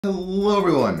Hello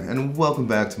everyone and welcome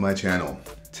back to my channel.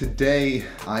 Today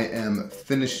I am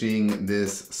finishing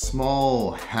this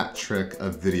small hat trick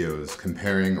of videos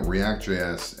comparing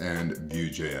React.js and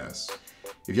Vue.js.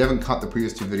 If you haven't caught the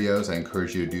previous two videos, I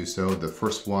encourage you to do so. The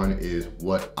first one is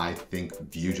what I think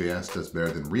Vue.js does better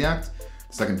than React.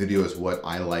 The second video is what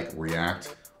I like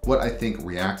React, what I think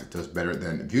React does better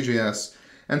than Vue.js.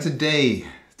 And today,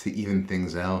 to even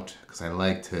things out, because I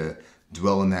like to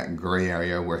dwell in that gray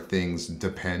area where things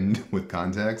depend with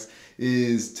context,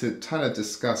 is to kind of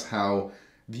discuss how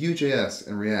Vue.js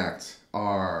and React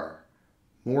are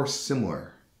more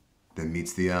similar than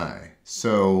meets the eye.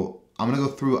 So I'm gonna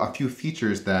go through a few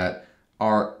features that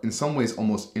are in some ways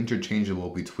almost interchangeable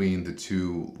between the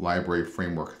two library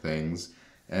framework things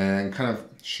and kind of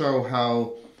show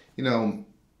how,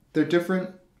 they're different,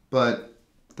 but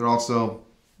they're also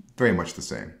very much the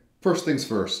same. First things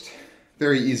first,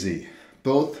 very easy.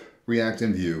 Both React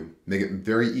and Vue make it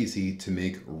very easy to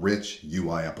make rich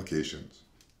UI applications.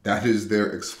 That is their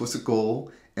explicit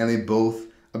goal, and they both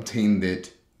obtained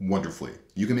it wonderfully.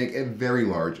 You can make a very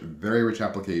large, very rich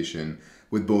application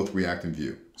with both React and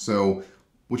Vue. So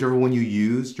whichever one you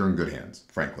use, you're in good hands,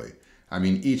 frankly. I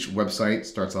mean, each website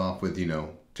starts off with,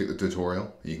 take the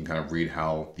tutorial. You can kind of read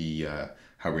how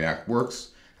how React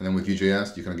works. And then with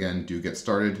Vue.js, you can again do get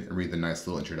started and read the nice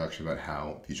little introduction about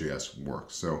how Vue.js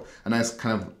works. So a nice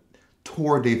kind of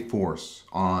tour de force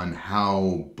on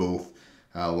how both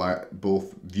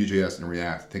Vue.js and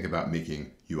React think about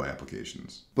making UI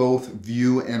applications. Both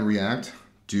Vue and React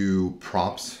do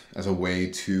props as a way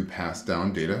to pass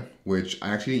down data, which I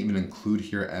actually didn't even include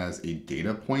here as a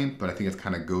data point, but I think it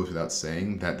kind of goes without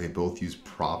saying that they both use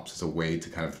props as a way to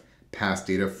kind of pass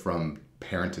data from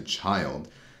parent to child.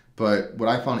 But what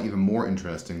I found even more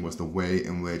interesting was the way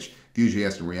in which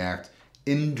Vue.js and React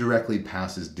indirectly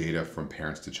passes data from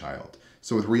parents to child.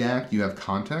 So with React, you have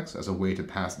context as a way to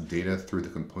pass data through the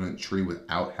component tree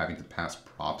without having to pass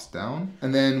props down.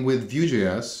 And then with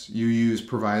Vue.js, you use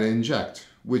provide and inject,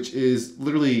 which is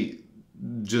literally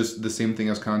just the same thing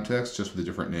as context, just with a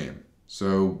different name.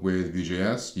 So with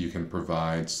Vue.js, you can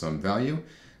provide some value,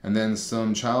 and then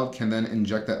some child can then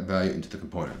inject that value into the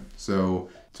component. So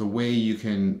it's a way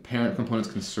parent components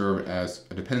can serve as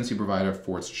a dependency provider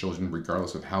for its children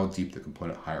regardless of how deep the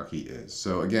component hierarchy is.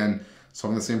 So again,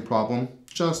 solving the same problem,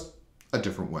 just a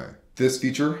different way. This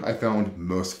feature I found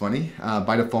most funny.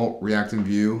 By default, React and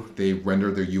Vue, they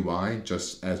render their UI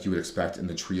just as you would expect in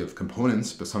the tree of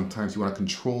components, but sometimes you want to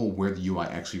control where the UI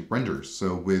actually renders.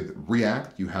 So with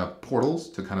React, you have portals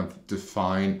to kind of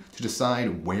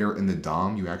decide where in the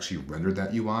DOM you actually render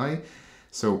that UI.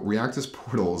 So React is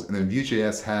portals, and then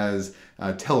Vue.js has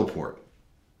teleport,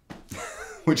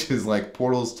 which is like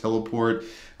portals, teleport.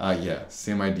 Yeah,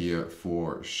 same idea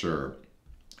for sure.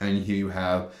 And here you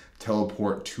have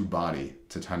teleport to body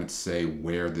to kind of say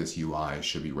where this UI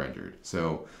should be rendered.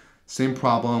 So same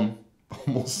problem,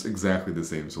 almost exactly the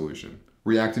same solution.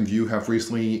 React and Vue have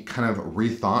recently kind of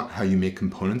rethought how you make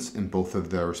components in both of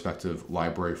their respective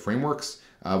library frameworks.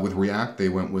 With React, they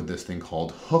went with this thing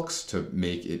called hooks to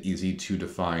make it easy to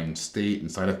define state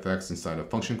and side effects inside of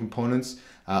function components.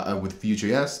 With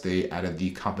Vue.js, they added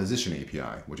the composition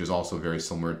API, which is also very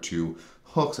similar to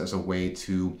hooks as a way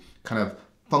to kind of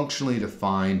functionally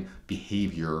define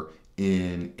behavior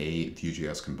in a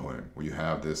Vue.js component, where you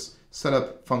have this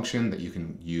setup function that you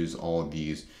can use all of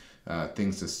these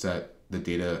things to set the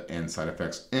data and side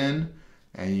effects in,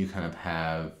 and you kind of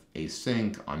have a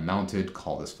sync unmounted,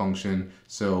 call this function.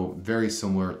 So very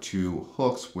similar to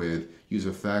hooks with use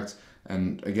effects,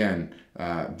 and again,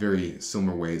 very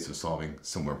similar ways of solving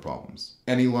similar problems.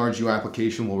 Any large UI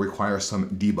application will require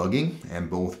some debugging, and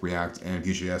both React and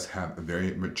Vue.js have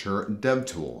very mature dev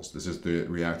tools. This is the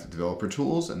React developer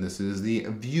tools, and this is the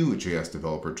Vue.js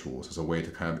developer tools as a way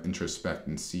to kind of introspect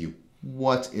and see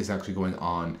what is actually going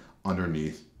on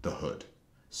underneath the hood.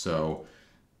 So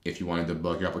if you want to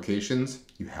debug your applications,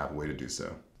 you have a way to do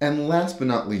so. And last but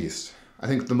not least, I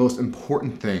think the most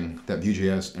important thing that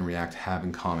Vue.js and React have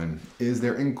in common is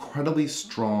their incredibly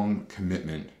strong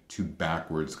commitment to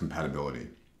backwards compatibility.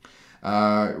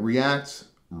 React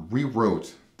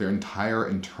rewrote their entire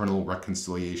internal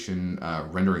reconciliation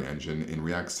rendering engine in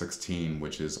React 16,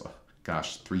 which is,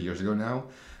 gosh, 3 years ago now.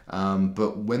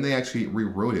 But when they actually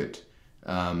rewrote it,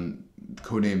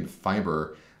 codenamed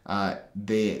Fiber,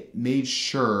 they made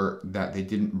sure that they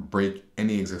didn't break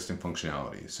any existing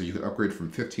functionality. So you could upgrade from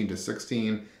 15 to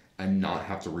 16 and not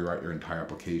have to rewrite your entire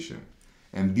application.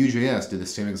 And Vue.js did the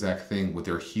same exact thing with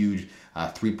their huge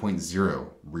 3.0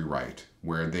 rewrite,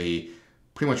 where they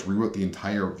pretty much rewrote the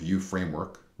entire Vue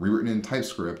framework, rewritten in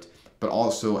TypeScript, but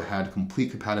also had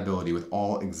complete compatibility with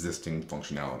all existing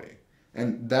functionality.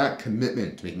 And that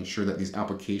commitment to making sure that these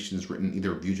applications written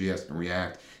either Vue.js and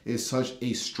React is such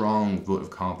a strong vote of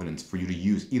confidence for you to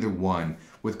use either one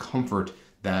with comfort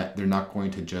that they're not going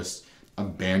to just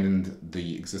abandon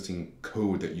the existing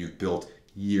code that you've built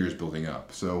years building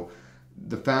up. So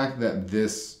the fact that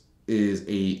this is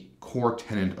a core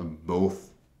tenet of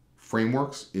both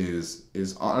frameworks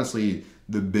is honestly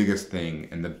the biggest thing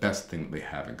and the best thing that they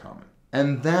have in common.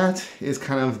 And that is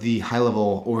kind of the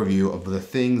high-level overview of the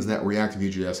things that React and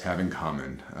Vue.js have in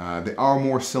common. They are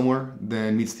more similar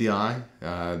than meets the eye.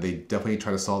 They definitely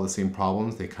try to solve the same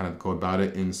problems. They kind of go about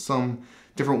it in some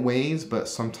different ways, but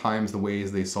sometimes the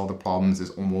ways they solve the problems is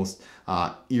almost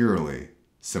eerily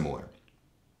similar.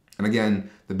 And again,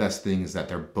 the best thing is that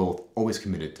they're both always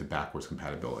committed to backwards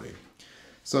compatibility.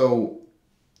 So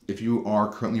if you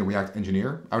are currently a React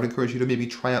engineer, I would encourage you to maybe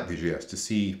try out Vue.js to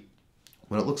see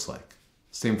what it looks like.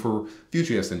 Same for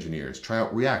Vue.js engineers. Try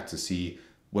out React to see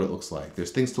what it looks like.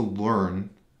 There's things to learn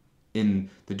in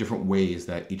the different ways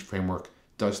that each framework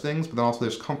does things, but then also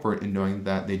there's comfort in knowing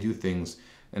that they do things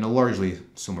in a largely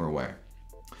similar way.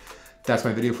 That's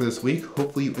my video for this week.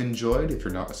 Hopefully you enjoyed. If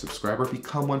you're not a subscriber,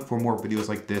 become one for more videos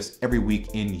like this every week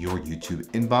in your YouTube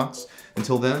inbox.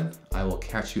 Until then, I will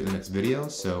catch you in the next video.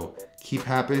 So keep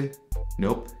happy.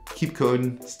 Nope. Keep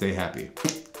coding. Stay happy.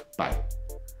 Bye.